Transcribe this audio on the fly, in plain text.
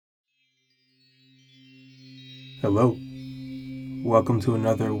Hello, welcome to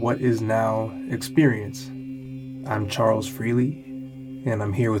another What Is Now experience. I'm Charles Freely, and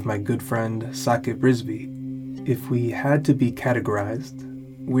I'm here with my good friend Sakib Rizvi. If we had to be categorized,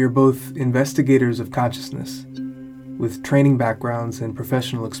 we are both investigators of consciousness, with training backgrounds and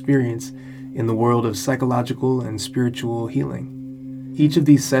professional experience in the world of psychological and spiritual healing. Each of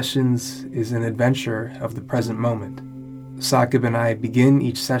these sessions is an adventure of the present moment. Sakib and I begin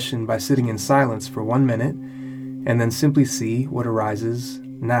each session by sitting in silence for 1 minute and then simply see what arises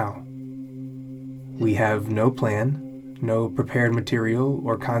now. We have no plan, no prepared material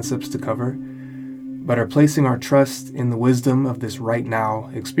or concepts to cover, but are placing our trust in the wisdom of this right now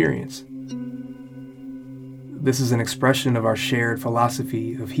experience. This is an expression of our shared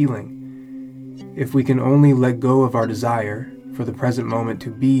philosophy of healing. If we can only let go of our desire for the present moment to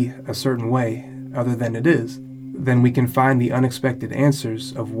be a certain way other than it is, then we can find the unexpected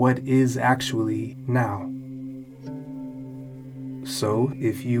answers of what is actually now. So,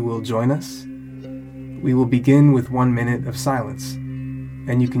 if you will join us, we will begin with 1 minute of silence,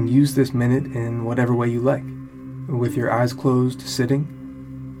 and you can use this minute in whatever way you like, with your eyes closed sitting,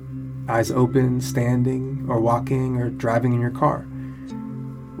 eyes open standing, or walking, or driving in your car.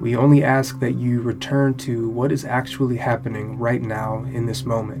 We only ask that you return to what is actually happening right now in this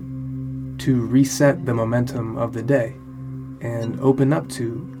moment, to reset the momentum of the day, and open up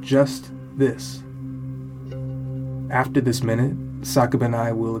to just this. After this minute, Sakib and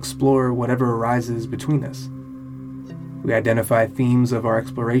I will explore whatever arises between us. We identify themes of our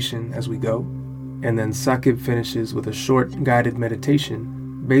exploration as we go, and then Sakib finishes with a short guided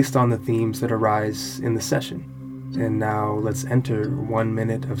meditation based on the themes that arise in the session. And now let's enter 1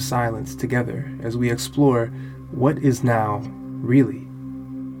 minute of silence together as we explore what is now really.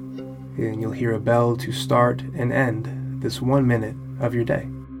 And you'll hear a bell to start and end this 1 minute of your day.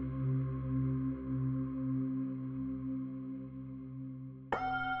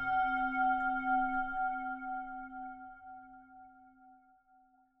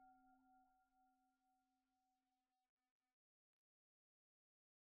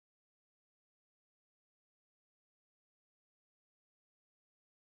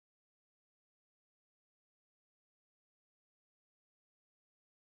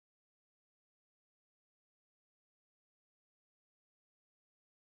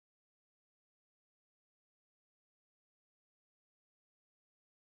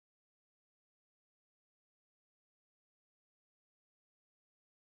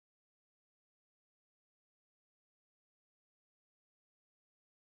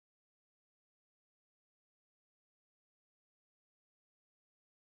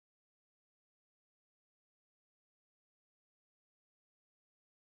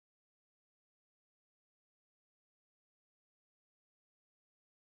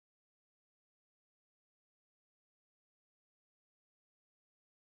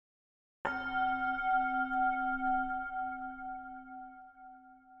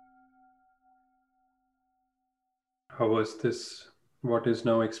 How was this What Is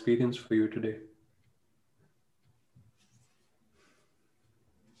Now experience for you today?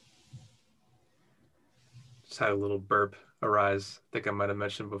 Just had a little burp arise. I think I might have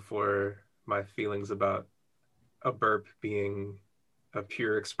mentioned before my feelings about a burp being a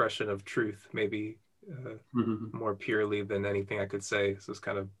pure expression of truth, maybe more purely than anything I could say. So it's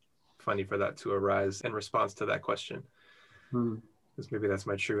kind of funny for that to arise in response to that question, because maybe that's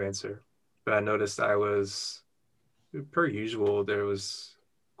my true answer. But I noticed I was, per usual, there was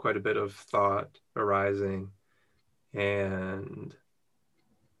quite a bit of thought arising, and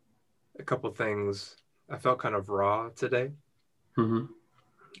a couple things. I felt kind of raw today, and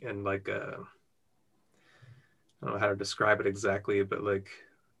like I don't know how to describe it exactly, but like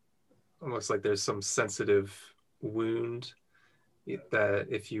almost like there's some sensitive wound that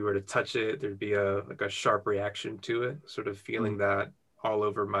if you were to touch it, there'd be a sharp reaction to it, sort of feeling that all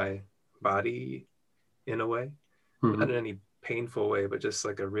over my body in a way, not in any painful way, but just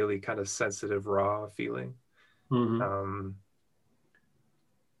like a really kind of sensitive, raw feeling. And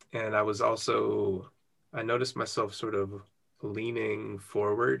I noticed myself sort of leaning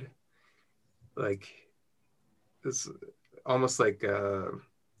forward, like it's almost like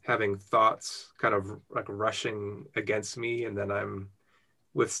having thoughts kind of like rushing against me, and then I'm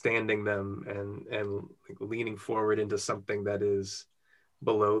withstanding them and like leaning forward into something that is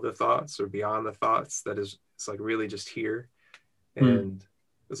below the thoughts or beyond the thoughts, that is, it's like really just here. And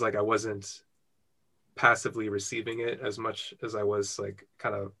it's like I wasn't passively receiving it as much as I was like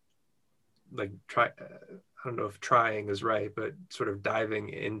kind of like I don't know if trying is right, but sort of diving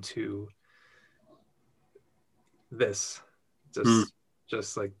into this,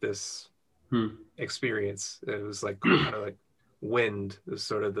 just like this experience. It was like kind of like wind is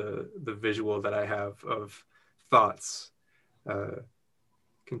sort of the visual that I have of thoughts uh,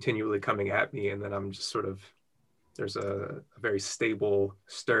 continually coming at me, and then I'm just sort of there's a very stable,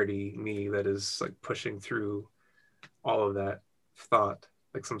 sturdy me that is like pushing through all of that thought,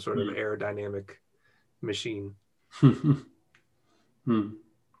 like some sort of aerodynamic machine.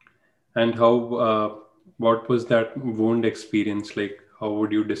 And how, what was that wound experience like? How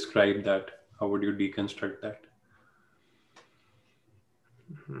would you describe that? How would you deconstruct that?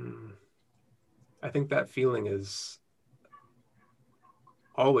 Hmm. I think that feeling is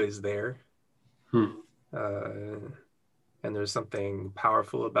always there. Hmm. Uh, and there's something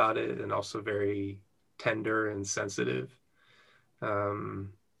powerful about it and also very tender and sensitive.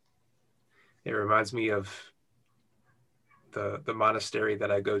 Um, it reminds me of the monastery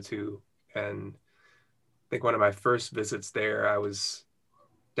that I go to, and I think one of my first visits there, I was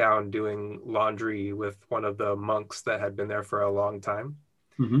down doing laundry with one of the monks that had been there for a long time,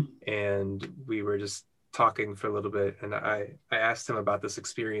 Mm-hmm. and we were just talking for a little bit, and I asked him about this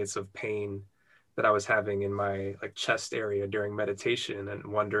experience of pain that I was having in my like chest area during meditation, and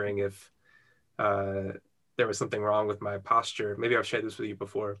wondering if uh, there was something wrong with my posture. Maybe I've shared this with you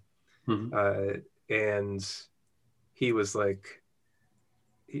before. Mm-hmm. And he was like,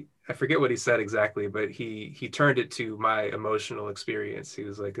 I forget what he said exactly, but he turned it to my emotional experience. He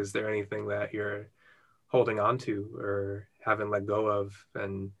was like, "Is there anything that you're holding on to or haven't let go of?"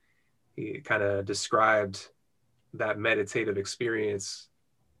 And he kind of described that meditative experience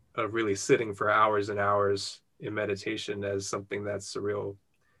of really sitting for hours and hours in meditation as something that's a real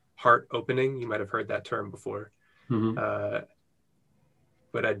heart opening. You might have heard that term before. Mm-hmm. Uh,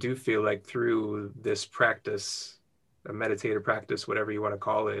 but I do feel like through this practice, a meditative practice, whatever you want to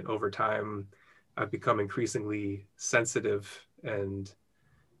call it, over time, I've become increasingly sensitive, and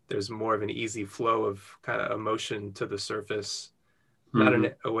there's more of an easy flow of kind of emotion to the surface, not in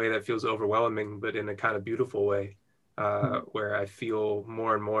Mm-hmm. a way that feels overwhelming, but in a kind of beautiful way, where I feel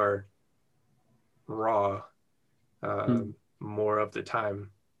more and more raw, uh, Mm-hmm. more of the time.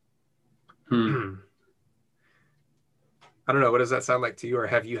 Hmm. I don't know. What does that sound like to you, or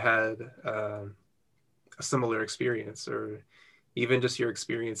have you had a similar experience, or even just your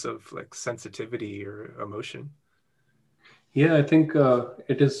experience of like sensitivity or emotion? Yeah, I think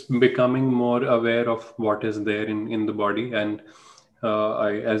it is becoming more aware of what is there in the body. And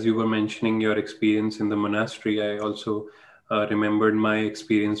as you were mentioning your experience in the monastery, I also remembered my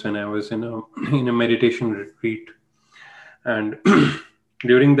experience when I was in a in a meditation retreat. And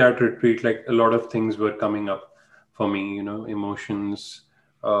during that retreat, like a lot of things were coming up for me, emotions,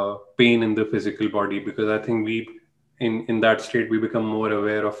 pain in the physical body, because I think we in that state we become more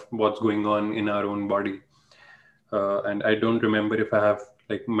aware of what's going on in our own body. And I don't remember if I have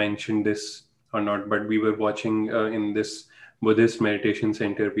like mentioned this or not, but we were watching in this Buddhist meditation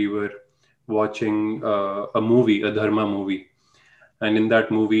center, we were watching a movie, a dharma movie. And in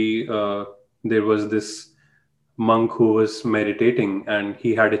that movie, there was this monk who was meditating, and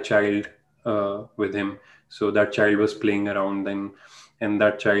he had a child with him. So that child was playing around then, and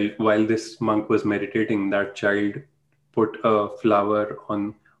that child, while this monk was meditating, that child put a flower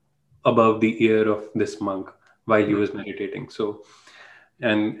on above the ear of this monk while he Hmm. was meditating. So,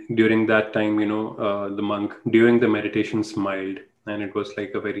 and during that time, the monk during the meditation smiled, and it was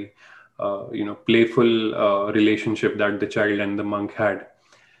like a very playful relationship that the child and the monk had.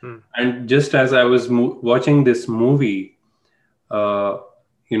 Hmm. And just as I was watching this movie, uh,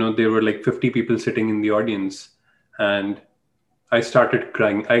 there were like 50 people sitting in the audience, and I started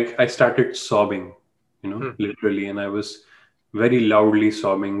crying. I started sobbing, Hmm. literally, and I was very loudly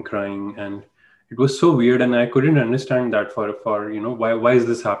sobbing, crying, and it was so weird, and I couldn't understand that for why is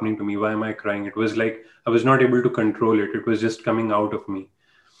this happening to me? Why am I crying? It was like I was not able to control it. It was just coming out of me.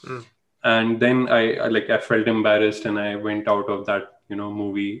 Hmm. And then I felt embarrassed, and I went out of that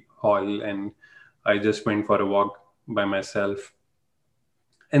movie hall, and I just went for a walk by myself.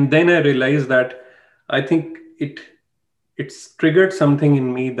 And then I realized that I think it's triggered something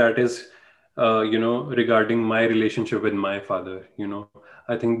in me that is regarding my relationship with my father.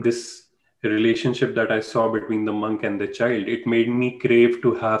 I think this relationship that I saw between the monk and the child, it made me crave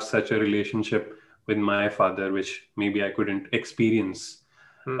to have such a relationship with my father, which maybe I couldn't experience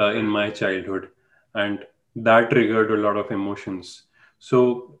Hmm. in my childhood. And that triggered a lot of emotions. So,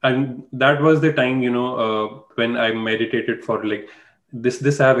 and that was the time, when I meditated for like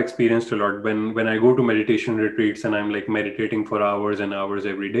this I have experienced a lot when I go to meditation retreats and I'm like meditating for hours and hours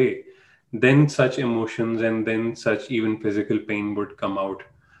every day. Then such emotions and then such even physical pain would come out,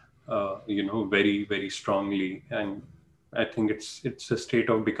 very, very strongly. And I think it's a state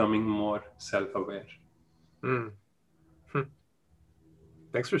of becoming more self-aware. Mm. Hmm.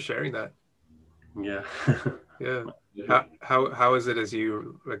 Thanks for sharing that. Yeah. Yeah. How is it as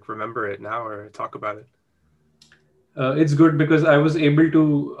you like remember it now or talk about it? It's good because I was able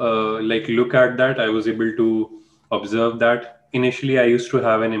to like look at that. I was able to observe that. Initially, I used to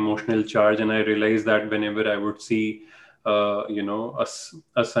have an emotional charge, and I realized that whenever I would see, a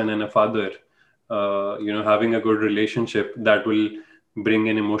son and a father, having a good relationship, that will bring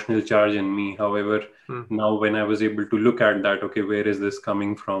an emotional charge in me. However, Mm. now when I was able to look at that, okay, where is this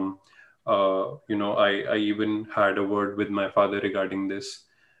coming from? I even had a word with my father regarding this,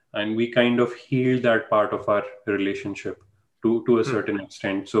 and we kind of healed that part of our relationship to a Mm. certain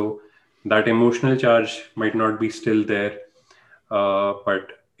extent. So that emotional charge might not be still there, but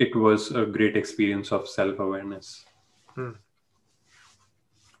it was a great experience of self-awareness. Mm.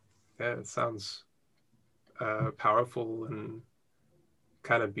 Yeah, it sounds powerful and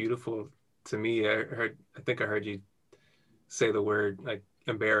kind of beautiful to me. I think I heard you say the word like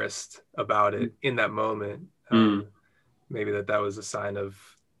embarrassed about it in that moment. Mm. Maybe that was a sign of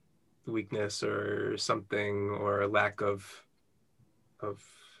weakness or something, or a lack of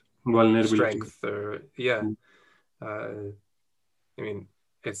Vulnerability. strength, or yeah. Uh, I mean,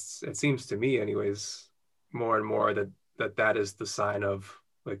 it seems to me, anyways, more and more that is the sign of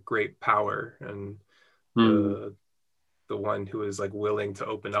like great power, and Mm. the one who is like willing to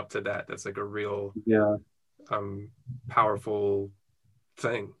open up to that. That's like a real Yeah. powerful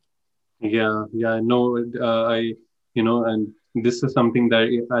thing. Yeah. No, and this is something that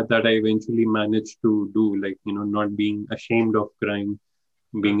I eventually managed to do, like, not being ashamed of crying,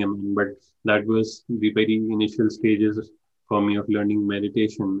 Mm. being a man. But that was the very initial stages for me of learning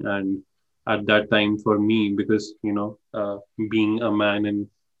meditation. And at that time, for me, because, being a man and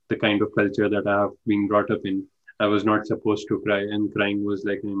the kind of culture that I have been brought up in, I was not supposed to cry, and crying was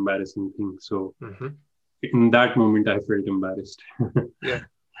like an embarrassing thing. So Mm-hmm. in that moment, I felt embarrassed. Yeah.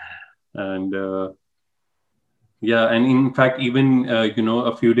 And yeah, and in fact, even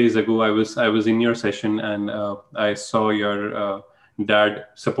a few days ago, I was in your session, and I saw your dad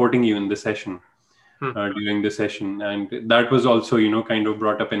supporting you in the session, Mm. during the session, and that was also kind of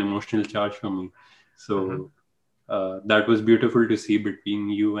brought up an emotional charge for me. Mm-hmm. So that was beautiful to see between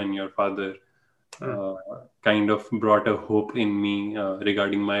you and your father. Mm. Uh, Kind of brought a hope in me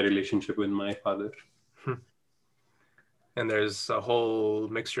regarding my relationship with my father. Hmm. And there's a whole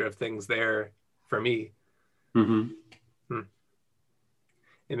mixture of things there for me. Mm-hmm. Hmm.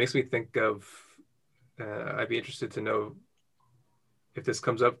 It makes me think of, I'd be interested to know if this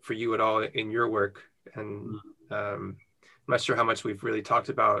comes up for you at all in your work. And I'm not sure how much we've really talked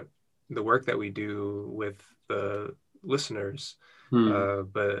about the work that we do with the listeners. Mm-hmm.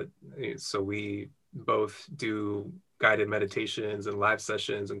 But so we both do guided meditations and live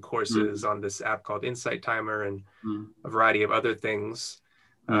sessions and courses on this app called Insight Timer, and a variety of other things.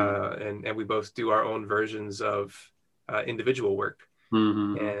 And we both do our own versions of individual work,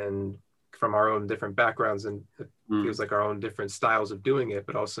 Mm-hmm. and from our own different backgrounds, and it feels like our own different styles of doing it,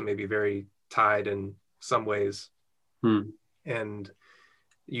 but also maybe very tied in some ways. Mm-hmm. And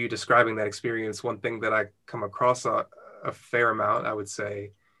you describing that experience, one thing that I come across a fair amount, I would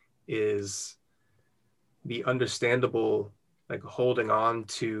say, is the understandable like holding on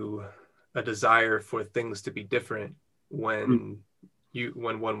to a desire for things to be different when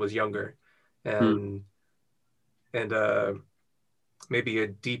one was younger, and maybe a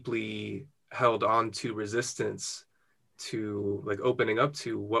deeply held on to resistance to like opening up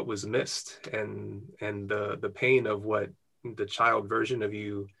to what was missed, and the pain of what the child version of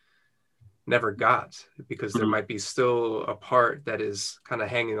you never got, because there might be still a part that is kind of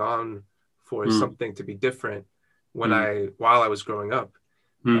hanging on for something to be different while I was growing up.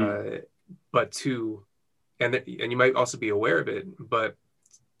 But and you might also be aware of it, but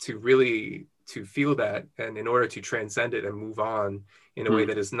to really to feel that, and in order to transcend it and move on in a way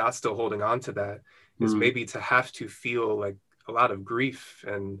that is not still holding on to that, is maybe to have to feel like a lot of grief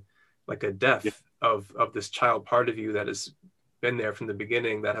and like a death of this child part of you that has been there from the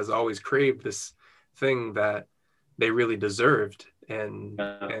beginning, that has always craved this thing that they really deserved and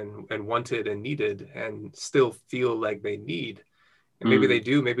wanted and needed, and still feel like they need. And maybe they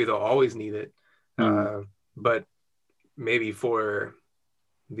do, maybe they'll always need it, but maybe for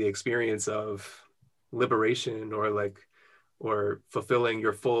the experience of liberation, or fulfilling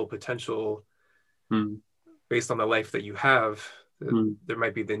your full potential based on the life that you have, there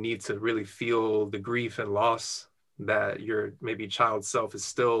might be the need to really feel the grief and loss that your maybe child self is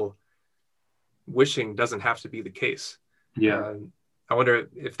still wishing doesn't have to be the case. Yeah. I wonder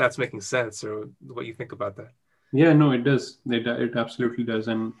if that's making sense, or what you think about that. Yeah, no, it does. It absolutely does.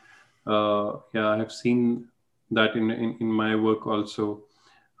 And yeah, I have seen that in my work also,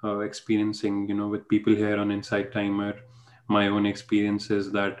 experiencing, with people here on Insight Timer, my own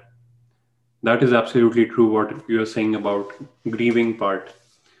experiences, that is absolutely true what you're saying about grieving part.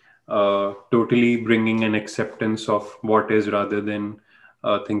 Totally bringing an acceptance of what is rather than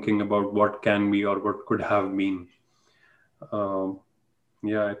thinking about what can be or what could have been. Um,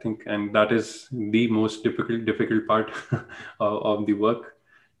 yeah, I think, and that is the most difficult part of the work,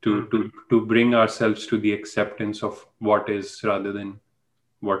 to Mm-hmm. to bring ourselves to the acceptance of what is rather than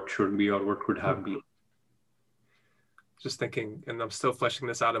what should be or what could have been. Just thinking, and I'm still fleshing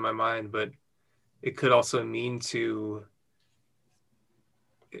this out in my mind, but it could also mean to,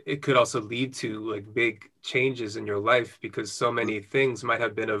 it could also lead to like big changes in your life, because so many things might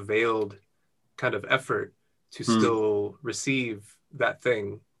have been a veiled kind of effort to Hmm. still receive that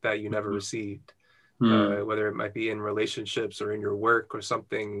thing that you never received. Hmm. Whether it might be in relationships or in your work or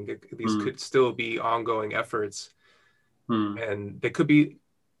something, these Hmm. could still be ongoing efforts. Hmm. And they could be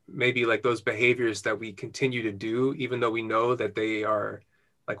maybe like those behaviors that we continue to do, even though we know that they are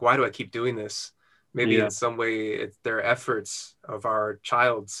like, why do I keep doing this? Maybe Yeah. in some way they're efforts of our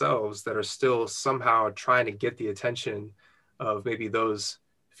child selves that are still somehow trying to get the attention of maybe those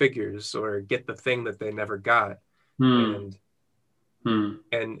figures, or get the thing that they never got. Hmm. And Hmm.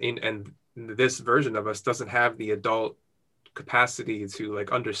 and this version of us doesn't have the adult capacity to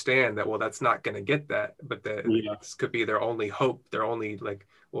like understand that, well, that's not going to get that, but that Yeah. this could be their only hope, their only like,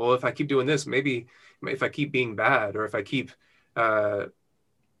 well, if I keep doing this, maybe if I keep being bad, or if I keep uh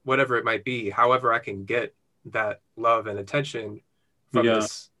whatever it might be, however I can get that love and attention from Yeah.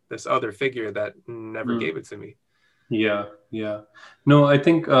 this other figure that never Hmm. gave it to me. Yeah. Yeah. No, I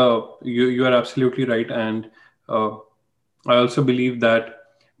think you are absolutely right, and uh, I also believe that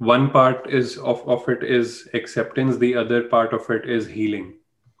one part is of it is acceptance, the other part of it is healing.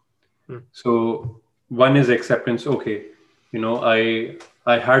 Mm, So one is acceptance. Okay,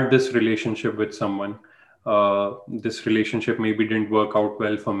 I had this relationship with someone. This relationship maybe didn't work out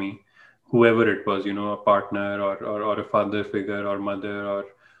well for me. Whoever it was, a partner or a father figure or mother or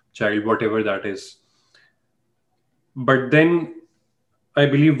child, whatever that is. But then I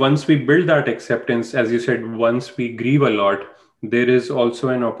believe once we build that acceptance, as you said, once we grieve a lot, there is also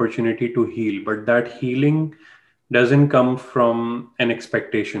an opportunity to heal. But that healing doesn't come from an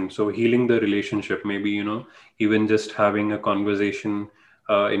expectation. So, healing the relationship, maybe, even just having a conversation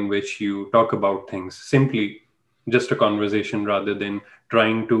in which you talk about things, simply just a conversation rather than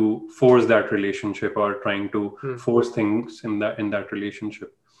trying to force that relationship or trying to mm, force things in that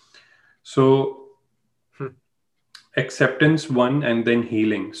relationship. So, mm. acceptance one and then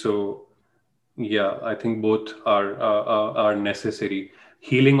healing. So yeah, I think both are necessary.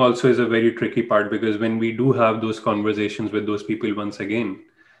 Healing also is a very tricky part, because when we do have those conversations with those people once again,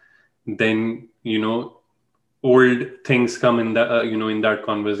 then old things come in that in that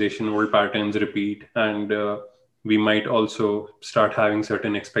conversation, old patterns repeat, and we might also start having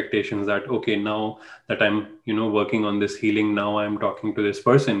certain expectations that, okay, now that I'm working on this healing, now I'm talking to this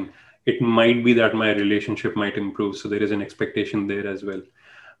person, it might be that my relationship might improve. So there is an expectation there as well,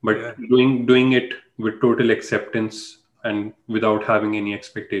 but Yeah, doing it with total acceptance and without having any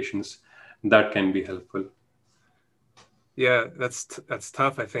expectations, that can be helpful. yeah, that's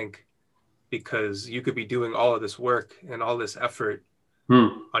tough, I think, because you could be doing all of this work and all this effort Hmm.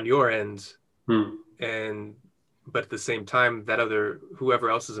 on your end, Hmm. and but at the same time, that other whoever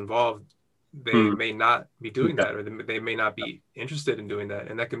else is involved, they Hmm. may not be doing Yeah. that, or they may not be interested in doing that,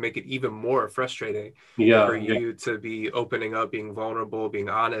 and that can make it even more frustrating for Yeah. Yeah. you to be opening up, being vulnerable, being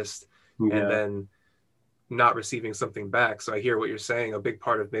honest, and Yeah. then not receiving something back. So I hear what you're saying. A big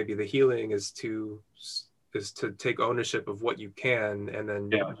part of maybe the healing is to take ownership of what you can, and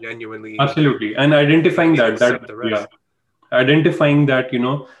then Yeah. genuinely Absolutely. And identifying maybe that accept the yeah, rest. identifying that,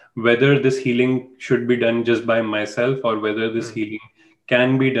 whether this healing should be done just by myself or whether this Mm, healing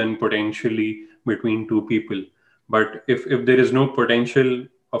can be done potentially between two people. But if there is no potential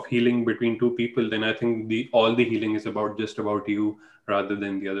of healing between two people, then I think the all the healing is about just about you rather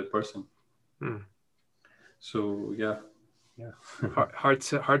than the other person. mm. So yeah. Yeah. Hard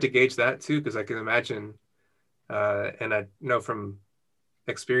to gauge that too, because I can imagine, and I know from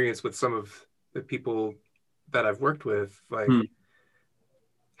experience with some of the people that I've worked with, Hmm. like,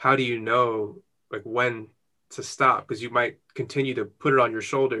 how do you know like when to stop? Because you might continue to put it on your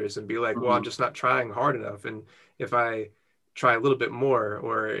shoulders and be like, well, I'm Hmm. just not trying hard enough, and if I try a little bit more,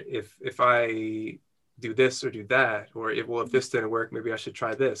 or if I do this or do that, or if this didn't work, maybe I should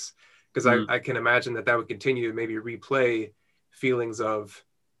try this. Because Hmm. I can imagine that would continue to maybe replay feelings of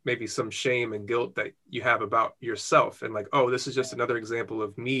maybe some shame and guilt that you have about yourself, and like, oh, this is just another example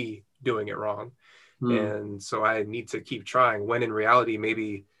of me doing it wrong. And so I need to keep trying, when in reality,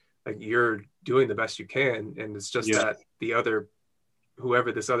 maybe like you're doing the best you can. And it's just that the other,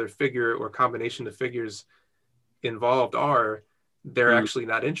 whoever this other figure or combination of figures involved are, they're actually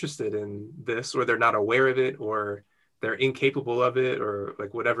not interested in this, or they're not aware of it, or they're incapable of it, or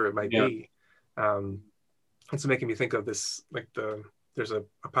like whatever it might be. It's making me think of this, like there's a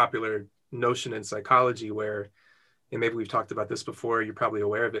popular notion in psychology where, and maybe we've talked about this before, you're probably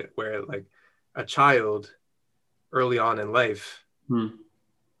aware of it, where like a child early on in life,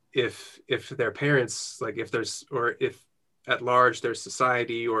 if their parents, like if there's, or if at large there's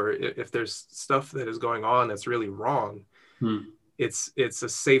society, or if there's stuff that is going on that's really wrong, it's a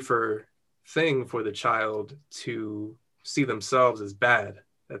safer thing for the child to see themselves as bad,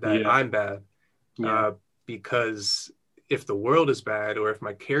 that I'm bad, because if the world is bad, or if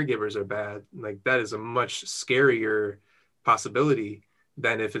my caregivers are bad, like that is a much scarier possibility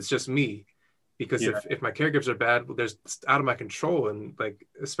than if it's just me. Because if my caregivers are bad, there's out of my control, and like,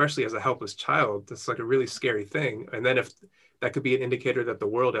 especially as a helpless child, that's like a really scary thing. And then if that could be an indicator that the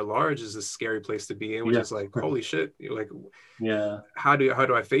world at large is a scary place to be in, which is like, holy shit, like, how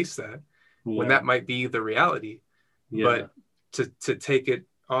do I face that when that might be the reality? But to take it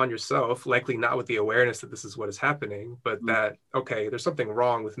on yourself, likely not with the awareness that this is what is happening, but that, okay, there's something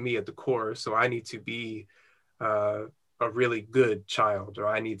wrong with me at the core, so I need to be a really good child, or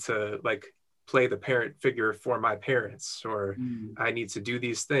I need to like play the parent figure for my parents, or I need to do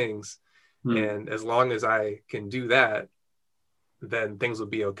these things. And as long as I can do that, then things will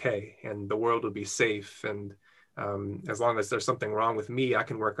be okay, and the world will be safe. And as long as there's something wrong with me, I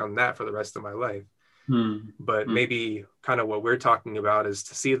can work on that for the rest of my life. But maybe kind of what we're talking about is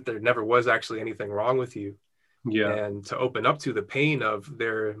to see that there never was actually anything wrong with you, and to open up to the pain of,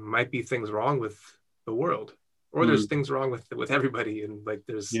 there might be things wrong with the world, or there's things wrong with everybody, and like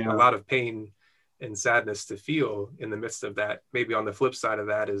there's a lot of pain and sadness to feel in the midst of that. Maybe on the flip side of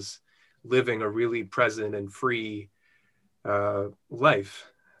that is living a really present and free life.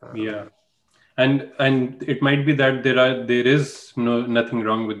 And it might be that there is nothing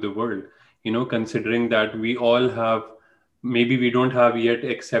wrong with the world, considering that we all have, maybe we don't have yet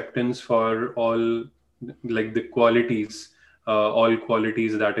acceptance for all, like the qualities, all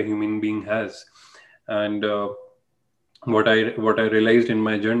qualities that a human being has. And what I realized in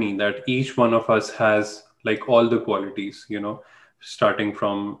my journey, that each one of us has like all the qualities, starting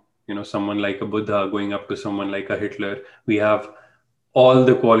from someone like a Buddha, going up to someone like a Hitler. We have all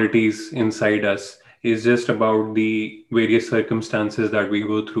the qualities inside us. It's just about the various circumstances that we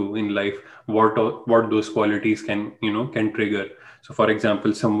go through in life, what those qualities can trigger. So for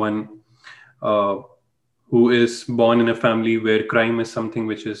example, someone who is born in a family where crime is something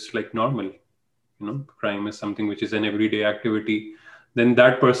which is like normal, crime is something which is an everyday activity, then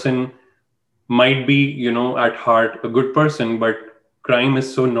that person might be, at heart a good person, but crime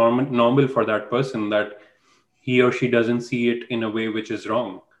is so normal for that person that he or she doesn't see it in a way which is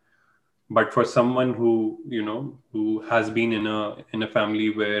wrong. But for someone who has been in a family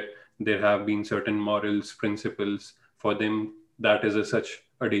where there have been certain morals, principles, for them that is such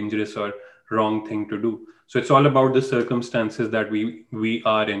a dangerous or wrong thing to do. So it's all about the circumstances that we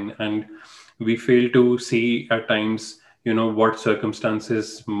are in, and we fail to see at times, what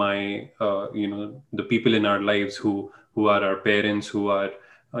circumstances the people in our lives who are our parents, who are,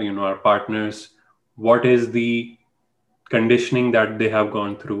 our partners, what is the conditioning that they have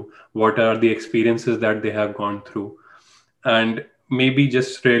gone through, what are the experiences that they have gone through. And maybe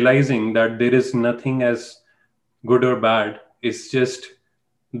just realizing that there is nothing as good or bad. It's just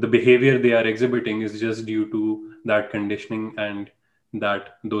the behavior they are exhibiting is just due to that conditioning and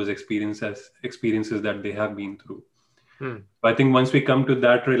that those experiences that they have been through. I think once we come to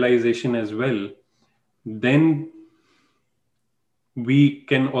that realization as well, then we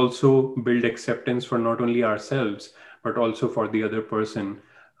can also build acceptance for not only ourselves, but also for the other person,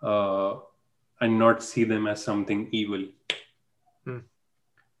 and not see them as something evil.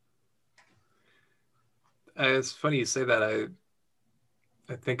 It's funny you say that.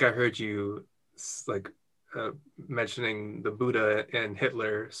 I think I heard you like mentioning the Buddha and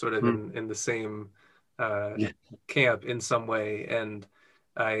Hitler sort of in the same camp in some way. And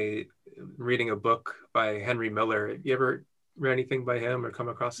I reading a book by Henry Miller. You ever read anything by him or come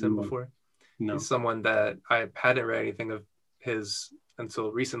across him before? No. He's someone that I hadn't read anything of his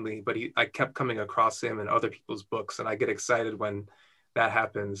until recently, but I kept coming across him in other people's books, and I get excited when that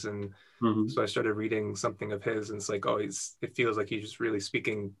happens. And so I started reading something of his, and it's like, it feels like he's just really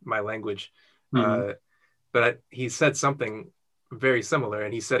speaking my language. But he said something very similar.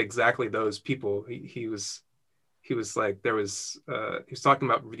 And he said exactly those people. He was like, he was talking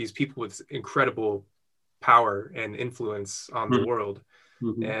about these people with incredible power and influence on the world.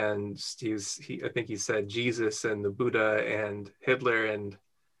 Mm-hmm. And I think he said Jesus and the Buddha and Hitler, and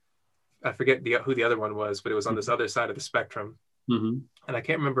I forget who the other one was, but it was on this other side of the spectrum. Mm-hmm. And I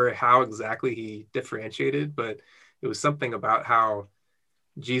can't remember how exactly he differentiated, but it was something about how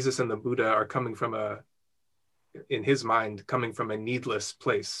Jesus and the Buddha are coming from in his mind, coming from a needless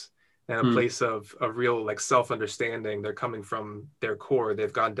place, and a place of a real like self-understanding. They're coming from their core.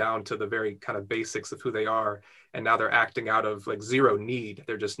 They've gone down to the very kind of basics of who they are. And now they're acting out of like zero need.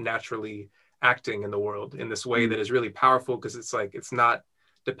 They're just naturally acting in the world in this way that is really powerful, because it's like, it's not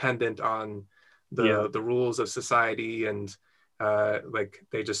dependent on the rules of society, and like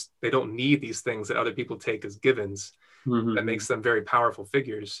they don't need these things that other people take as givens. That makes them very powerful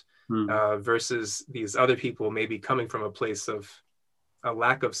figures, versus these other people maybe coming from a place of a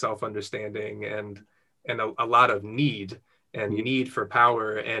lack of self-understanding and a lot of need and need for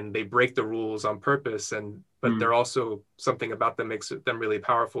power, and they break the rules on purpose. But they're also, something about them makes them really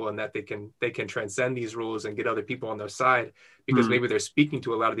powerful, and that they can transcend these rules and get other people on their side, because maybe they're speaking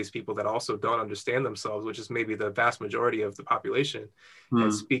to a lot of these people that also don't understand themselves, which is maybe the vast majority of the population,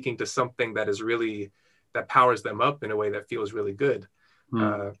 and speaking to something that is really, that powers them up in a way that feels really good.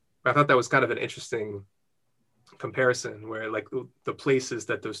 I thought that was kind of an interesting comparison, where like the places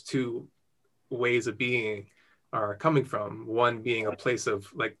that those two ways of being are coming from, one being a place of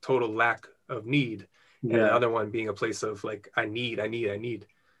like total lack of need, and the other one being a place of like, I need.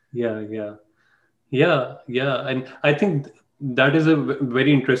 Yeah. And I think that is a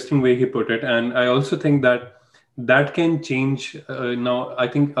very interesting way he put it. And I also think that that can change. Now I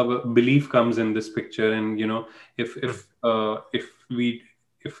think our belief comes in this picture. And if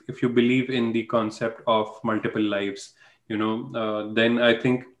you believe in the concept of multiple lives, then I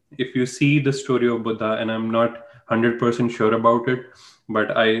think if you see the story of Buddha, and I'm not 100% sure about it,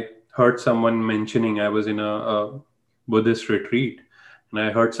 but I heard someone mentioning, I was in a Buddhist retreat, and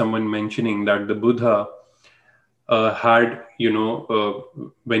I heard someone mentioning that the Buddha had,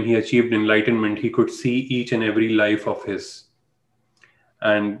 when he achieved enlightenment, he could see each and every life of his,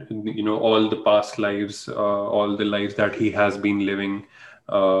 and all the past lives, all the lives that he has been living,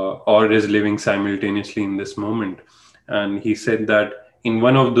 or is living simultaneously in this moment. And he said that in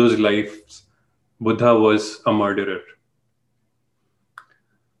one of those lives, Buddha was a murderer.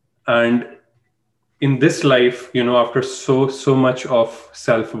 And in this life, after so much of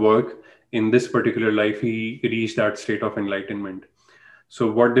self-work, in this particular life, he reached that state of enlightenment.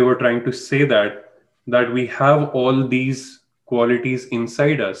 So what they were trying to say, that we have all these qualities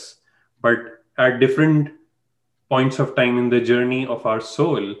inside us, but at different points of time in the journey of our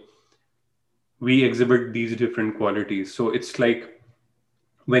soul, we exhibit these different qualities. So it's like,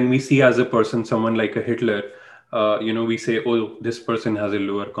 when we see as a person someone like a Hitler, we say, oh, this person has a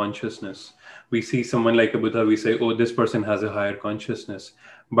lower consciousness. We see someone like a Buddha, we say, oh, this person has a higher consciousness.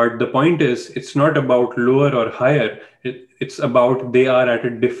 But the point is, it's not about lower or higher. It's about they are at a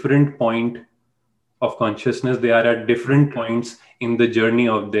different point of consciousness. They are at different points in the journey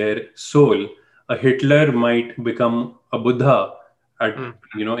of their soul. A Hitler might become a Buddha at,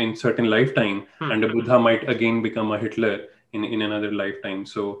 in certain lifetime, and a Buddha might again become a Hitler in another lifetime.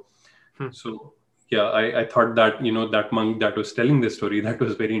 So yeah, I thought that, that monk that was telling this story, that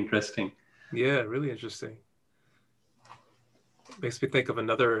was very interesting. Yeah, really interesting. Makes me think of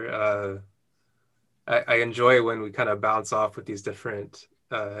another, I enjoy when we kind of bounce off with these different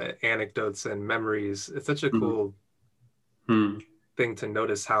anecdotes and memories. It's such a cool thing to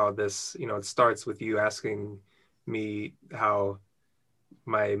notice how this, it starts with you asking me how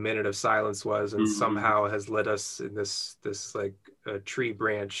my minute of silence was, and somehow has led us in this like a tree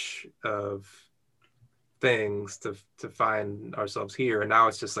branch of things to find ourselves here. And now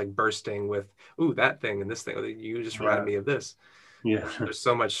it's just like bursting with, ooh, that thing and this thing. You just reminded me of this. Yeah. There's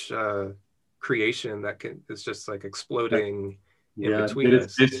so much creation that is just like exploding in between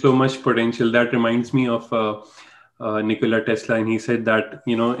us. There's so much potential. That reminds me of Nikola Tesla, and he said that,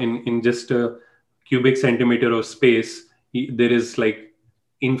 in just a cubic centimeter of space, there is like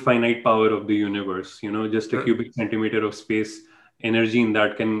infinite power of the universe. Just a cubic centimeter of space, energy in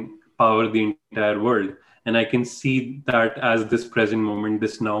that can power the entire world. And I can see that as this present moment,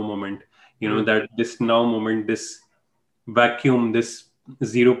 this now moment, that this now moment, this vacuum, this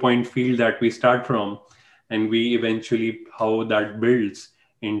 0 point field that we start from, and we eventually, how that builds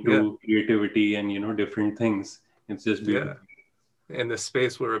into creativity and different things. It's just beautiful. In this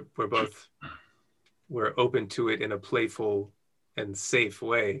space where we're open to it in a playful and safe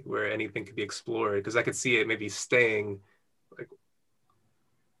way, where anything could be explored. Because I could see it maybe staying like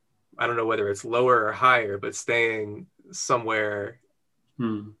I don't know whether it's lower or higher, but staying somewhere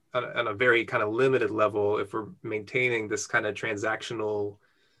on a very kind of limited level if we're maintaining this kind of transactional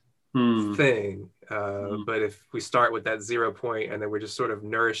thing. But if we start with that 0 point and then we're just sort of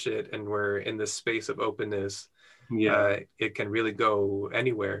nourish it and we're in this space of openness, it can really go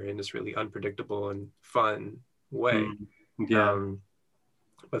anywhere in this really unpredictable and fun way.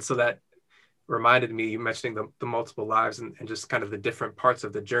 But so that reminded me, you mentioning the multiple lives and just kind of the different parts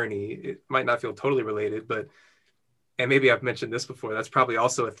of the journey. It might not feel totally related, but, and maybe I've mentioned this before, that's probably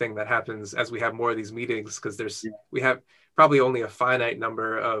also a thing that happens as we have more of these meetings, because we have probably only a finite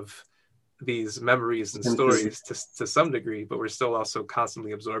number of these memories and stories to some degree, but we're still also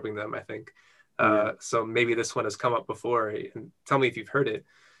constantly absorbing them, I think. So maybe this one has come up before, and tell me if you've heard it.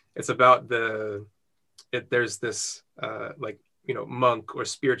 It's about there's this like, you know, monk or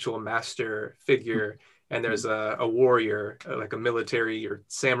spiritual master figure, and there's a warrior, like a military or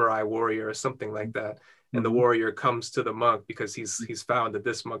samurai warrior or something like that. And the warrior comes to the monk because he's found that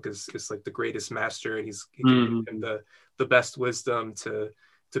this monk is like the greatest master, and he can give him the best wisdom to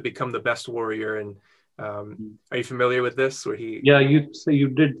become the best warrior. And are you familiar with this? Where you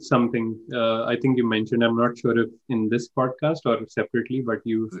did something. I think you mentioned. I'm not sure if in this podcast or separately, but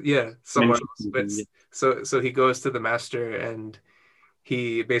somewhere else. But so he goes to the master and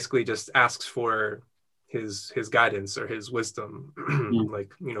he basically just asks for his guidance or his wisdom,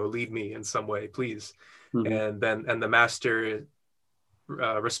 like, you know, lead me in some way, please. And the master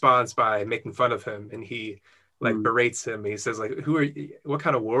responds by making fun of him, and he like berates him. He says like, what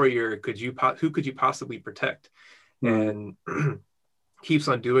kind of warrior who could you possibly protect? And keeps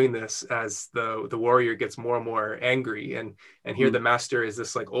on doing this as the warrior gets more and more angry. And here the master is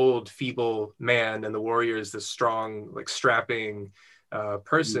this like old, feeble man, and the warrior is this strong, like strapping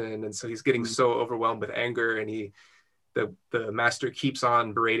person. And so he's getting so overwhelmed with anger, and the master keeps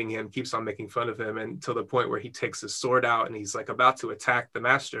on berating him, keeps on making fun of him, until the point where he takes his sword out and he's like about to attack the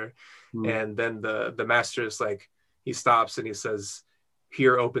master. And then the master is like, he stops and he says,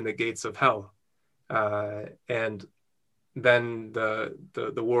 "Here open the gates of hell." And then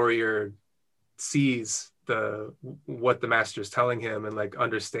the warrior sees what the master is telling him, and like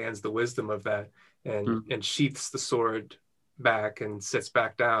understands the wisdom of that, and sheaths the sword back and sits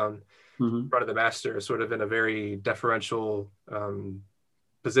back down in front of the master, sort of in a very deferential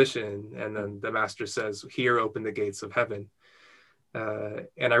position. And then the master says, "Here open the gates of heaven."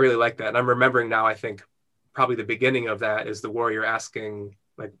 And I really like that. And I'm remembering now, I think probably the beginning of that is the warrior asking,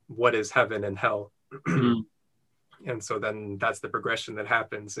 like, what is heaven and hell? And so then that's the progression that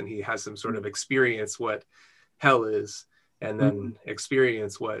happens, and he has some sort of experience what hell is, and then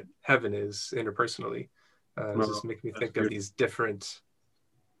experience what heaven is interpersonally. Just make me think of these different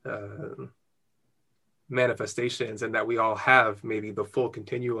manifestations, and that we all have maybe the full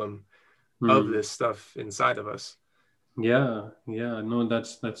continuum of this stuff inside of us. No,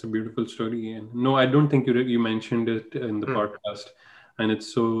 that's a beautiful story. And no, I don't think you mentioned it in the podcast, and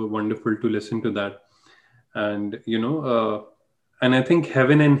it's so wonderful to listen to that. And and I think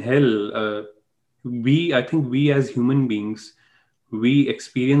heaven and hell, I think we as human beings, we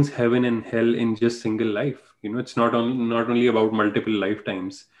experience heaven and hell in just single life. It's not only about multiple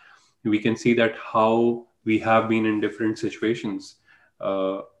lifetimes. We can see that how we have been in different situations.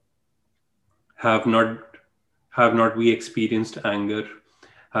 Have not we experienced anger?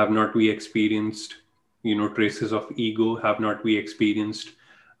 Have not we experienced, traces of ego? Have not we experienced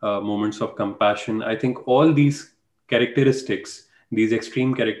moments of compassion? I think all these characteristics, these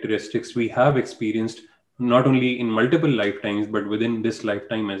extreme characteristics, we have experienced not only in multiple lifetimes, but within this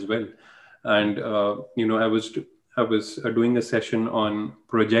lifetime as well. And, I was doing a session on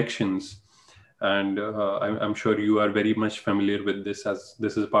projections, and I'm sure you are very much familiar with this, as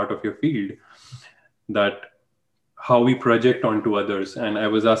this is part of your field, that how we project onto others. And I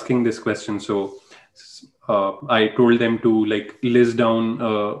was asking this question. So I told them to list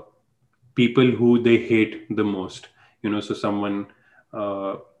down people who they hate the most. So someone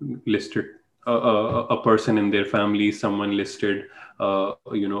listed a person in their family, someone listed a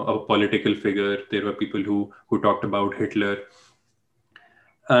political figure. There were people who talked about Hitler.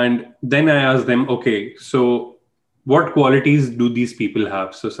 And then I asked them, okay, so what qualities do these people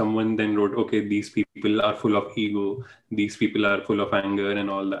have? So someone then wrote, okay, these people are full of ego, these people are full of anger and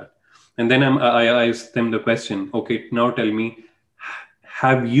all that. And then I asked them the question, okay, now tell me,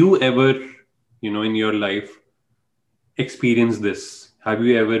 have you ever, in your life experienced this? Have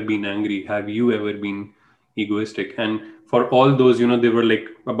you ever been angry? Have you ever been egoistic? And for all those, there were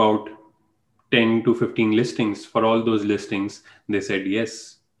about 10 to 15 listings. For all those listings, they said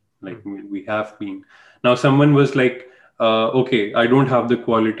yes, we have been. Now someone was okay, I don't have the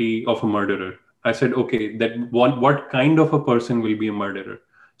quality of a murderer. I said, okay, that what kind of a person will be a murderer?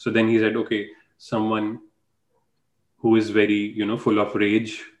 So then he said, okay, someone who is very, full of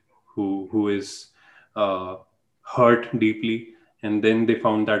rage, who is uh, hurt deeply. And then they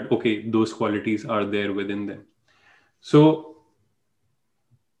found that, okay, those qualities are there within them. So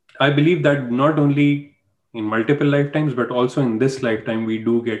I believe that not only in multiple lifetimes, but also in this lifetime, we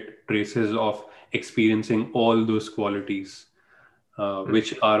do get traces of experiencing all those qualities, Mm.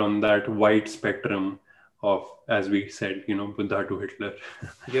 which are on that wide spectrum of, as we said, Buddha to Hitler.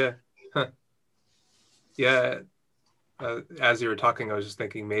 Yeah. Huh. Yeah. As you were talking, I was just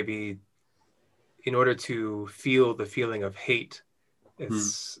thinking maybe in order to feel the feeling of hate,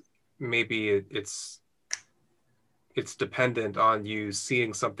 it's maybe it's dependent on you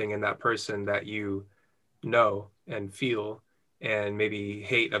seeing something in that person that you know and feel, and maybe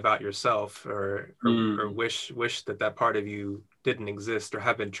hate about yourself, or Mm. wish that part of you didn't exist or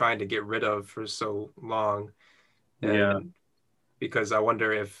have been trying to get rid of for so long. Yeah. And because I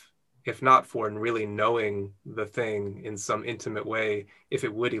wonder if not for really knowing the thing in some intimate way, if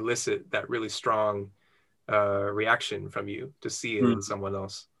it would elicit that really strong reaction from you to see it in Mm. someone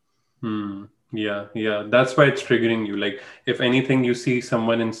else. Yeah, yeah. That's why it's triggering you. Like, if anything, you see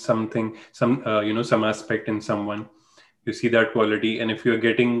someone in something, some aspect in someone, you see that quality, and if you're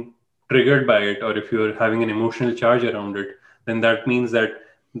getting triggered by it, or if you're having an emotional charge around it, then that means that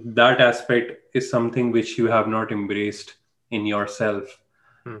that aspect is something which you have not embraced in yourself.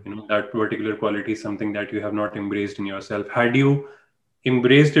 Hmm. That particular quality is something that you have not embraced in yourself. Had you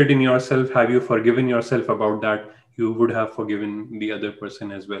embraced it in yourself, have you forgiven yourself about that, you would have forgiven the other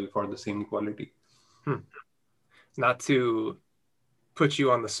person as well for the same quality. Hmm. Not to put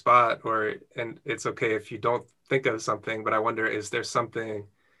you on the spot, and it's okay if you don't think of something, but I wonder, is there something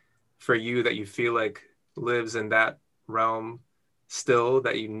for you that you feel like lives in that realm still,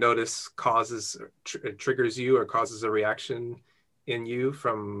 that you notice causes triggers you or causes a reaction in you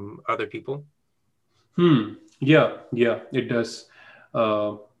from other people? Yeah, yeah, it does.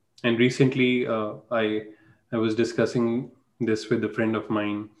 uh, and recently, I was discussing this with a friend of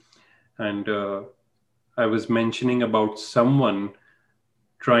mine, and I was mentioning about someone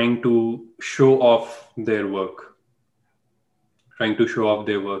trying to show off their work, that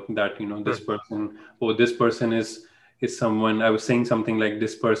this Hmm. person, oh, this person is someone. I was saying something like,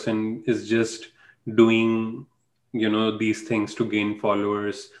 this person is just doing these things to gain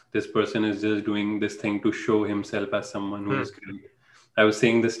followers. This person is just doing this thing to show himself as someone who Hmm. is great. I was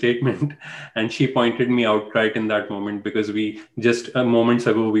saying the statement, and she pointed me out right in that moment, because we just moments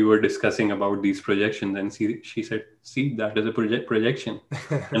ago we were discussing about these projections, and she said, see, that is a projection.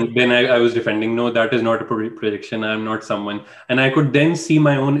 And then I was defending, no, that is not a projection. I'm not someone. And I could then see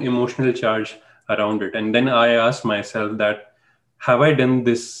my own emotional charge around it. And then I asked myself that, have I done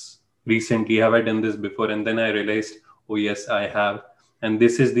this recently? Have I done this before? And then I realized, oh, yes, I have. And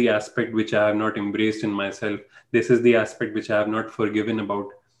this is the aspect which I have not embraced in myself. This is the aspect which I have not forgiven about,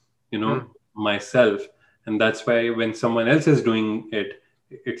 Hmm. myself. And that's why when someone else is doing it,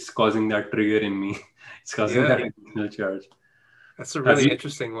 it's causing that trigger in me. It's causing that Yeah, emotional charge. that's a Have really you?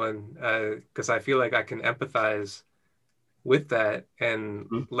 interesting one, because I feel like I can empathize with that, and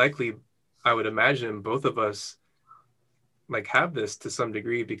likely I would imagine both of us like have this to some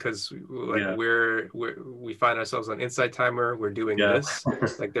degree, because like Yeah. we find ourselves on Insight Timer, we're doing Yeah. this,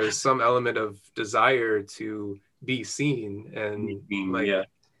 like there's some element of desire to be seen and like Yeah.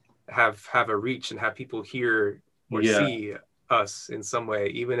 have a reach and have people hear or Yeah. see us in some way,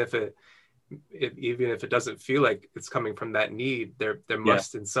 even if it doesn't feel like it's coming from that need. There Yeah.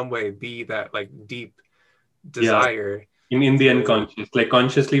 must in some way be that like deep Yeah. desire In the to. unconscious, like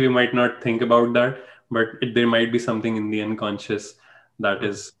consciously, we might not think about that, but there might be something in the unconscious that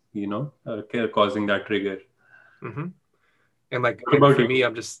is, causing that trigger. Mm-hmm. And like, What and about for you? me,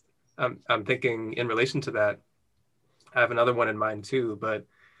 I'm thinking in relation to that, I have another one in mind too, but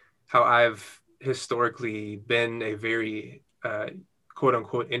how I've historically been a very quote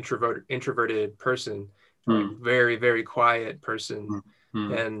unquote introverted person, like Hmm. very, very quiet person, Hmm.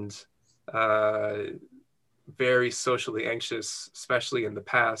 Hmm. and uh, very socially anxious, especially in the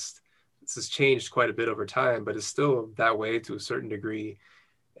past. This has changed quite a bit over time, but it's still that way to a certain degree.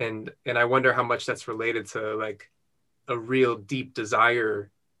 And I wonder how much that's related to like a real deep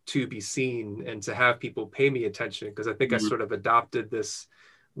desire to be seen and to have people pay me attention, because I think I Hmm. sort of adopted this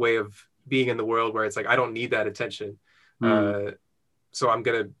way of being in the world where it's like I don't need that attention, Hmm. so I'm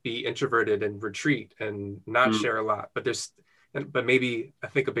going to be introverted and retreat and not Hmm. share a lot. But maybe I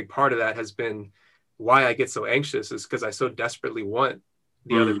think a big part of that has been why I get so anxious is because I so desperately want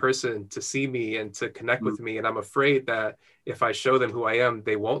the other person to see me and to connect with me. And I'm afraid that if I show them who I am,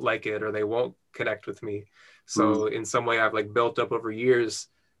 they won't like it or they won't connect with me. So in some way, I've like built up over years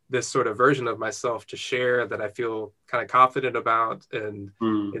this sort of version of myself to share that I feel kind of confident about. And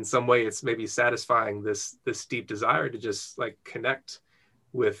in some way, it's maybe satisfying this deep desire to just like connect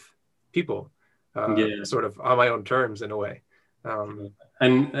with people, sort of on my own terms in a way.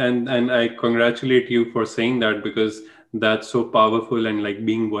 And I congratulate you for saying that, because that's so powerful, and like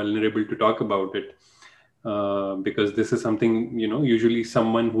being vulnerable to talk about it. Because this is something, usually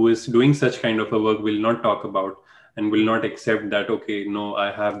someone who is doing such kind of a work will not talk about, and will not accept that, okay, no,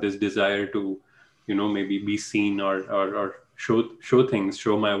 I have this desire to, maybe be seen or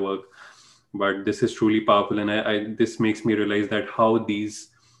show my work. But this is truly powerful. And this makes me realize that how these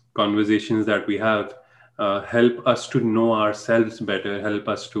conversations that we have help us to know ourselves better, help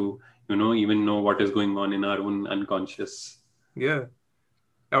us to, even know what is going on in our own unconscious. Yeah.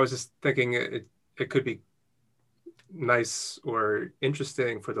 I was just thinking it could be nice or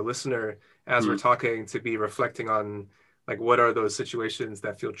interesting for the listener as we're talking to be reflecting on like what are those situations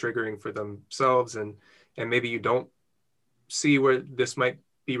that feel triggering for themselves, and maybe you don't see where this might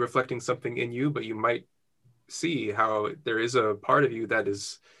be reflecting something in you, but you might see how there is a part of you that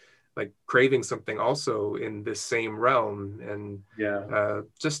is like craving something also in this same realm. And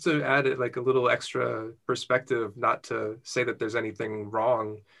just to add it like a little extra perspective, not to say that there's anything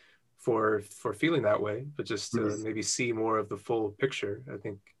wrong for feeling that way, but just to maybe see more of the full picture. I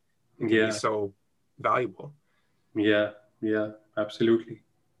think it can be so valuable. Yeah, absolutely.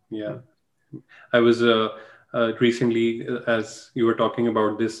 Yeah. I was recently, as you were talking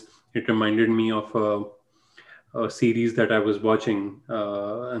about this, it reminded me of a series that I was watching,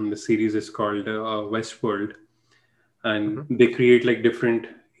 and the series is called Westworld, and they create like different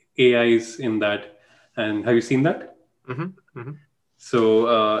AIs in that. And have you seen that?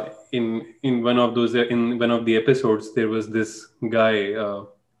 So in one of the episodes, there was this guy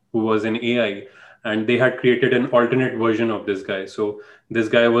who was an AI, and they had created an alternate version of this guy. So this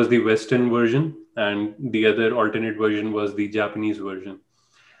guy was the Western version, and the other alternate version was the Japanese version.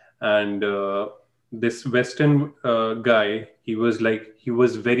 And this Western guy, he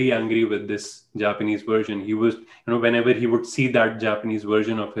was very angry with this Japanese version. He was, whenever he would see that Japanese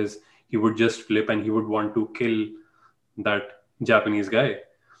version of his, he would just flip and he would want to kill that Japanese guy.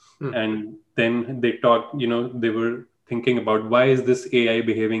 And then they talked, they were thinking about, why is this AI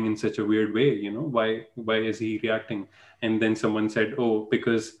behaving in such a weird way? Why is he reacting? And then someone said, oh,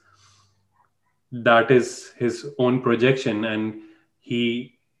 because that is his own projection, and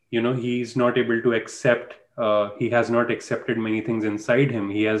he's not able to accept, he has not accepted many things inside him.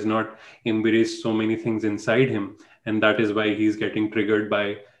 He has not embraced so many things inside him. And that is why he's getting triggered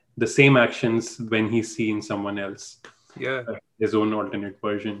by the same actions when he's seeing someone else. Yeah. His own alternate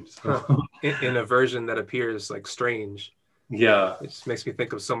version. So. In a version that appears like strange. Yeah. It just makes me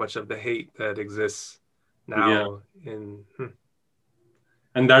think of so much of the hate that exists now.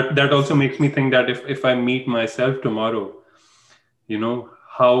 And that also makes me think that if I meet myself tomorrow,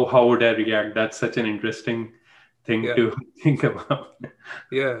 how would I react? That's such an interesting thing to think about.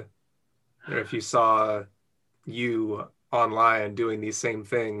 Yeah. Or if you saw you online doing these same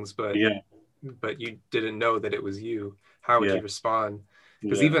things, but you didn't know that it was you, how would you respond?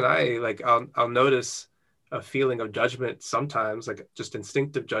 Because even I'll notice a feeling of judgment sometimes, like just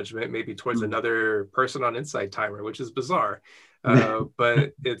instinctive judgment, maybe towards another person on Insight Timer, which is bizarre.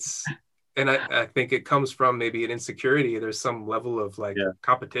 But and I think it comes from maybe an insecurity. There's some level of like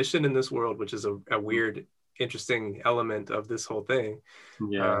competition in this world, which is a weird, interesting element of this whole thing.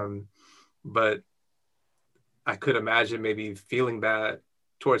 But I could imagine maybe feeling that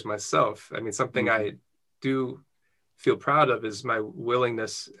towards myself. I mean, something I do feel proud of is my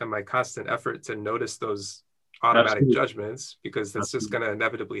willingness and my constant effort to notice those automatic judgments, because that's just going to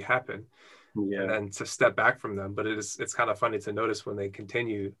inevitably happen. And then to step back from them. But it's kind of funny to notice when they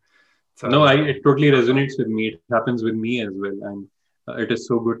continue to... No, it totally resonates with me. It happens with me as well. And it is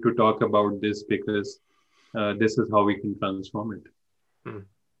so good to talk about this, because this is how we can transform it.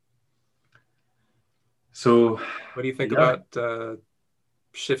 So what do you think about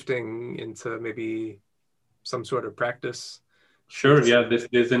shifting into maybe some sort of practice? Sure. Yeah,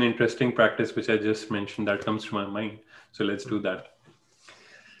 there's an interesting practice which I just mentioned that comes to my mind. So let's do that.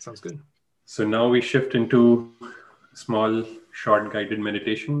 Sounds good. So now we shift into small, short guided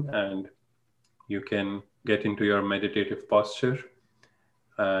meditation, and you can get into your meditative posture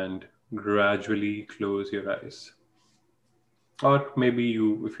and gradually close your eyes. Or maybe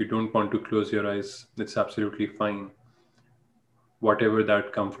if you don't want to close your eyes, that's absolutely fine. Whatever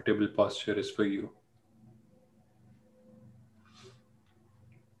that comfortable posture is for you.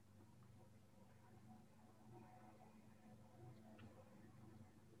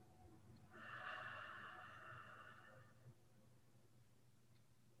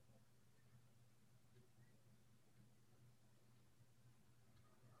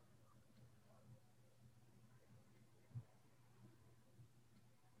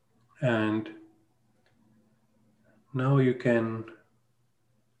 And now you can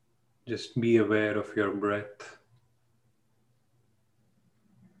just be aware of your breath.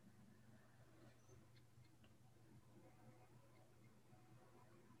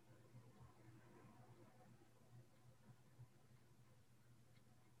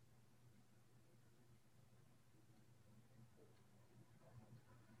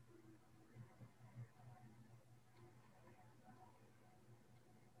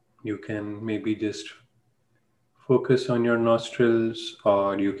 You can maybe just focus on your nostrils,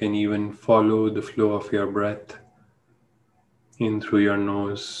 or you can even follow the flow of your breath in through your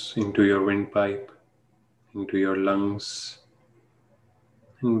nose, into your windpipe, into your lungs,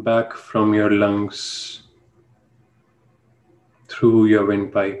 and back from your lungs through your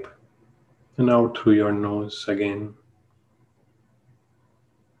windpipe and out through your nose again.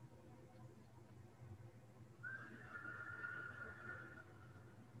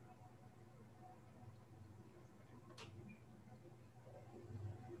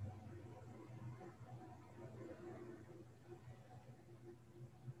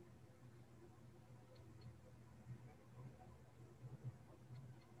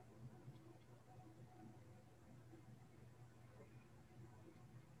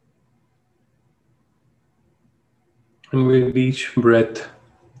 And with each breath,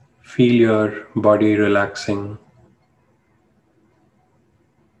 feel your body relaxing.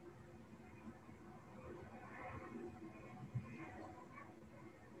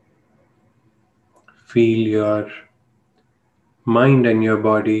 Feel your mind and your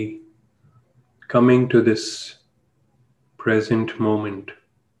body coming to this present moment.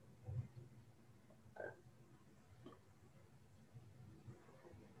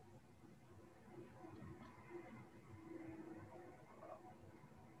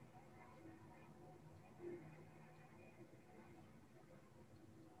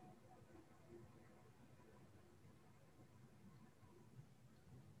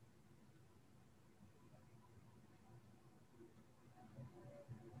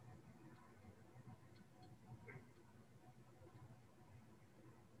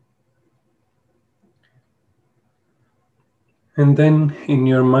 And then in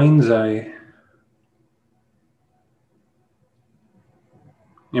your mind's eye,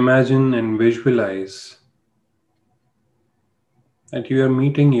 imagine and visualize that you are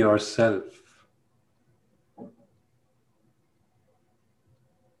meeting yourself.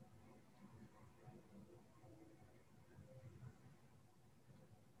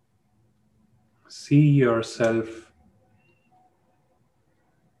 See yourself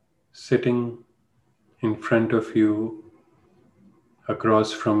sitting in front of you,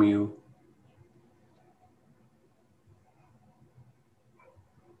 across from you.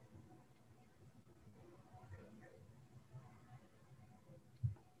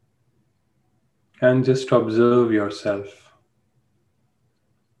 And just observe yourself.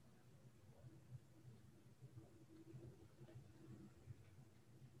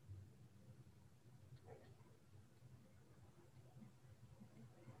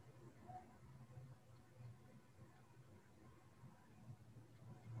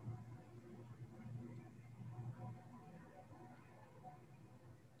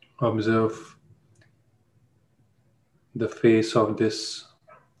 Observe the face of this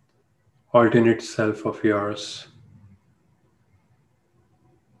alternate self of yours.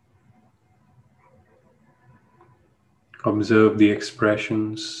 Observe the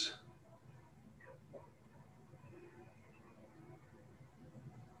expressions.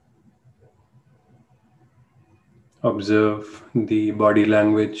 Observe the body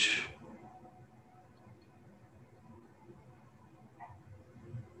language.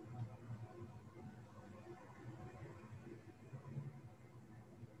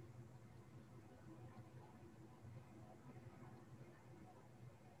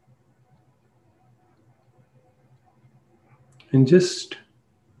 And just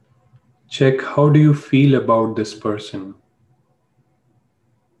check, how do you feel about this person?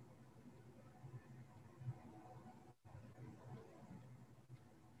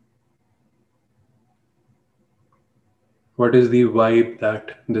 What is the vibe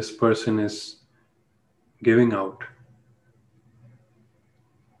that this person is giving out?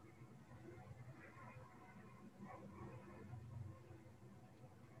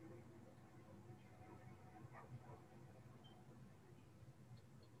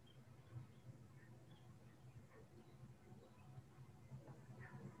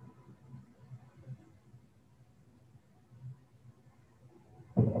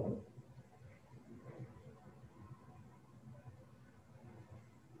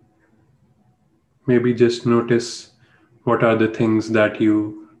 Maybe just notice what are the things that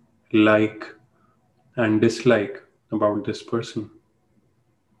you like and dislike about this person.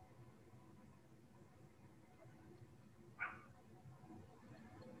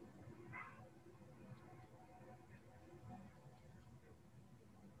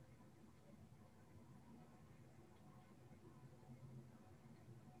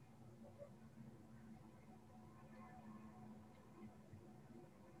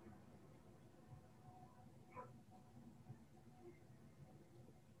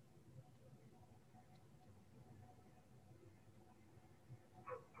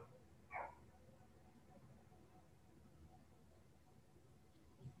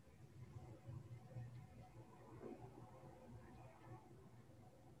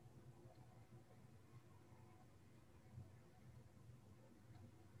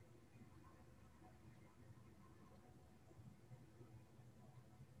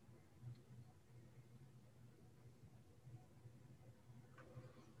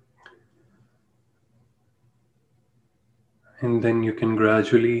 And then you can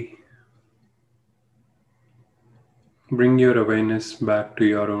gradually bring your awareness back to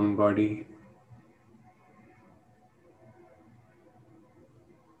your own body,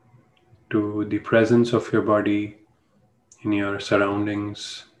 to the presence of your body in your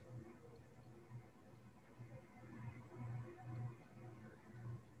surroundings.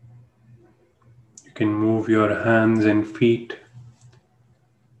 You can move your hands and feet.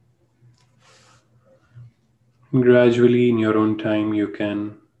 Gradually, in your own time, you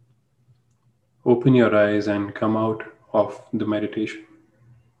can open your eyes and come out of the meditation.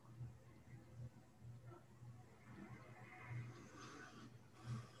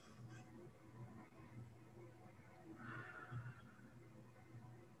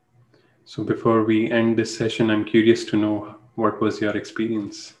 So before we end this session, I'm curious to know, what was your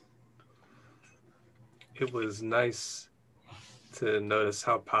experience? It was nice to notice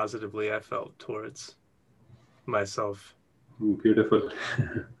how positively I felt towards myself. Beautiful.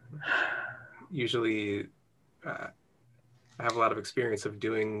 Usually I have a lot of experience of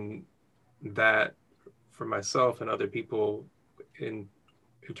doing that for myself and other people in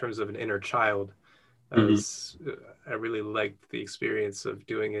terms of an inner child. I really liked the experience of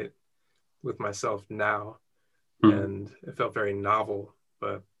doing it with myself now, and it felt very novel,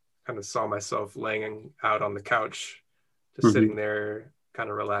 but kind of saw myself laying out on the couch, just sitting there kind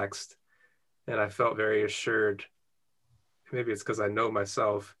of relaxed, and I felt very assured. Maybe it's because I know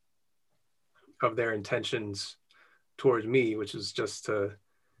myself, of their intentions towards me, which is just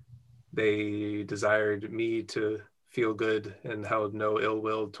they desired me to feel good and held no ill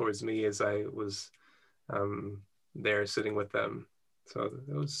will towards me as I was there sitting with them. So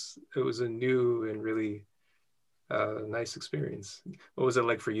it was a new and really nice experience. What was it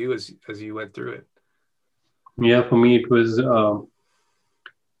like for you as you went through it? Yeah, for me it was,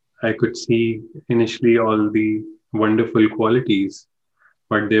 I could see initially all the wonderful qualities,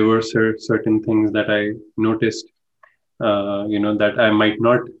 but there were certain things that I noticed, that I might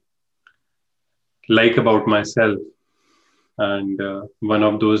not like about myself. And one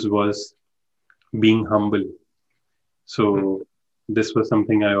of those was being humble. So this was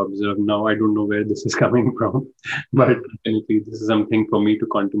something I observed. Now I don't know where this is coming from, but definitely this is something for me to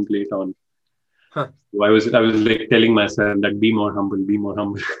contemplate on. So I was like telling myself that be more humble, be more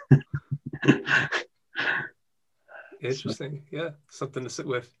humble. Interesting. Yeah, something to sit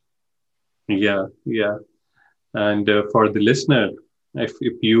with. Yeah. And for the listener,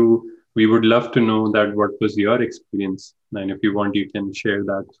 we would love to know that what was your experience, and if you want, you can share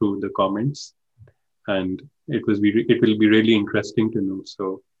that through the comments. And it will be really interesting to know.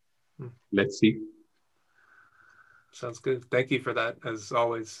 So let's see. Sounds good. Thank you for that. As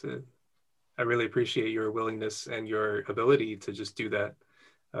always, I really appreciate your willingness and your ability to just do that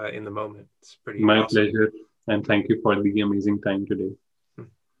in the moment. It's pretty My awesome. pleasure. And thank you for the amazing time today.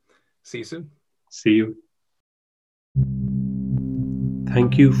 See you soon. See you.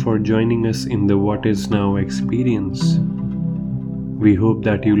 Thank you for joining us in the What Is Now experience. We hope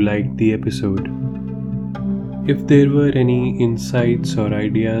that you liked the episode. If there were any insights or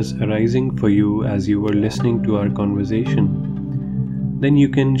ideas arising for you as you were listening to our conversation, then you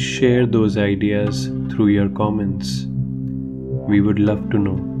can share those ideas through your comments. We would love to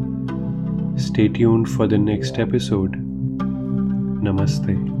know. Stay tuned for the next episode.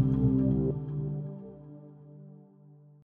 Namaste.